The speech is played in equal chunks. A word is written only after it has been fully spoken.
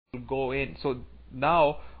go in. So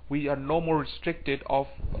now we are no more restricted of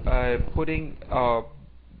putting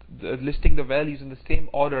listing the values in the same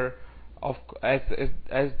order of as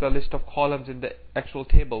the list of columns in the actual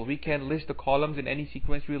table. We can list the columns in any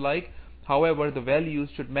sequence we like. However, the values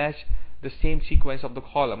should match the same sequence of the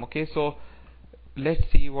column. Okay, so let's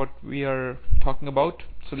see what we are talking about.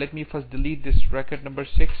 So let me first delete this record number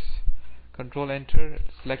 6. Control enter,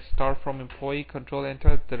 select star from employee, control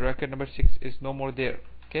enter. The record number 6 is no more there.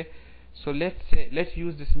 Okay, so let's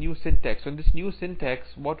use this new syntax. So in this new syntax,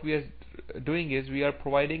 what we are doing is we are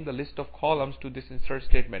providing the list of columns to this insert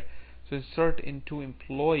statement. So insert into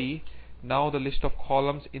employee, now the list of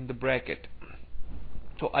columns in the bracket.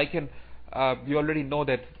 So I can you already know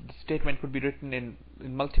that the statement could be written in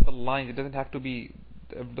multiple lines. It doesn't have to be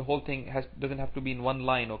the whole thing doesn't have to be in one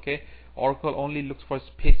line. Okay, Oracle only looks for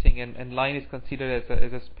spacing, and line is considered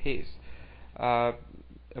as a space.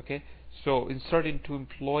 Okay, so insert into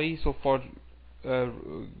employee. So for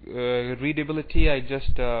readability, I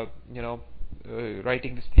just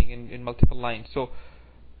writing this thing in multiple lines. So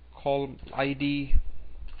column ID,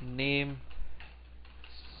 name,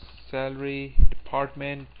 salary,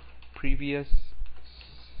 department, previous.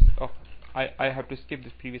 Oh, I have to skip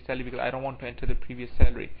this previous salary because I don't want to enter the previous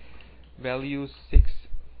salary. Values 6,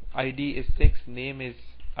 ID is 6, name is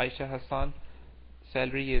Aisha Hassan,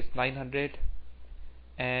 salary is 900,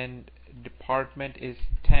 and department is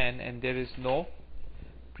 10, and there is no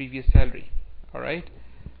previous salary. Alright,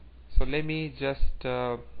 so let me just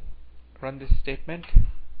run this statement.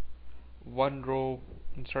 One row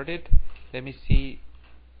inserted. Let me see.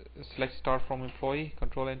 Select star from employee,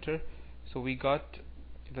 control enter. So we got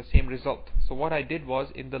the same result. So what I did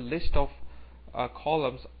was, in the list of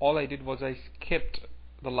columns, all I did was I skipped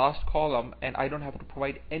the last column, and I don't have to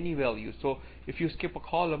provide any value. So if you skip a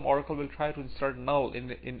column, Oracle will try to insert null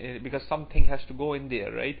in because something has to go in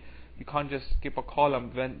there, right? You can't just skip a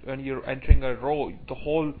column when you're entering a row.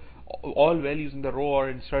 All values in the row are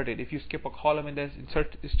inserted. If you skip a column in this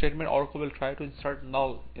insert statement, Oracle will try to insert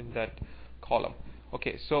null in that column.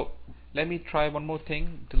 Okay, so let me try one more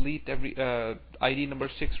thing. Delete every ID number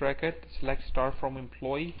 6 record, select star from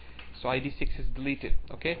employee. So ID 6 is deleted.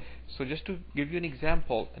 Okay, so just to give you an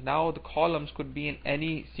example, now the columns could be in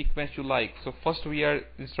any sequence you like. So first we are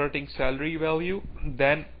inserting salary value,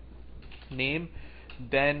 then name,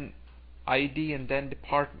 then ID, and then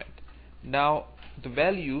department. Now the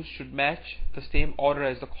values should match the same order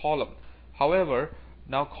as the column. However,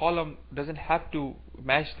 now column doesn't have to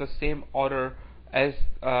match the same order as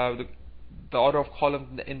the order of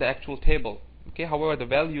columns in the actual table. Okay, however, the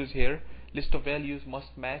values here, list of values,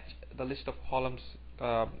 must match the list of columns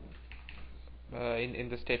in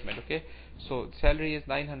the statement. Okay, so salary is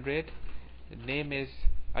 900, name is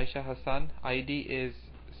Aisha Hassan, ID is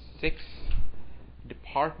 6,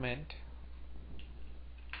 department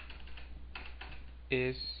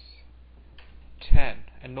is 10,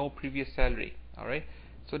 and no previous salary. Alright,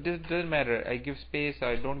 so this doesn't matter. I give space,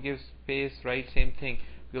 I don't give space, right? Same thing,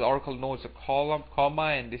 because Oracle knows a column, comma,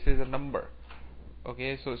 and this is a number.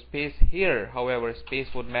 Okay, so space here, however, space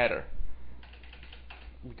would matter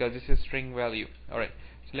because this is string value. Alright,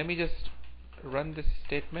 so let me just run this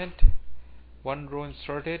statement. One row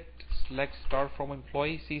inserted, select star from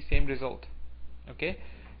employee, see same result. Okay,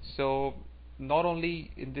 so not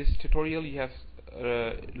only in this tutorial you have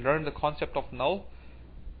learned the concept of null,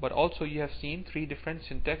 but also you have seen 3 different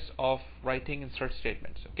syntax of writing insert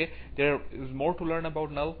statements. Okay, there is more to learn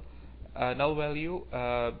about null value.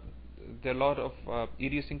 There are a lot of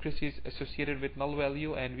idiosyncrasies associated with null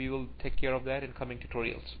value, and we will take care of that in coming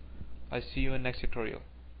tutorials. I'll see you in next tutorial.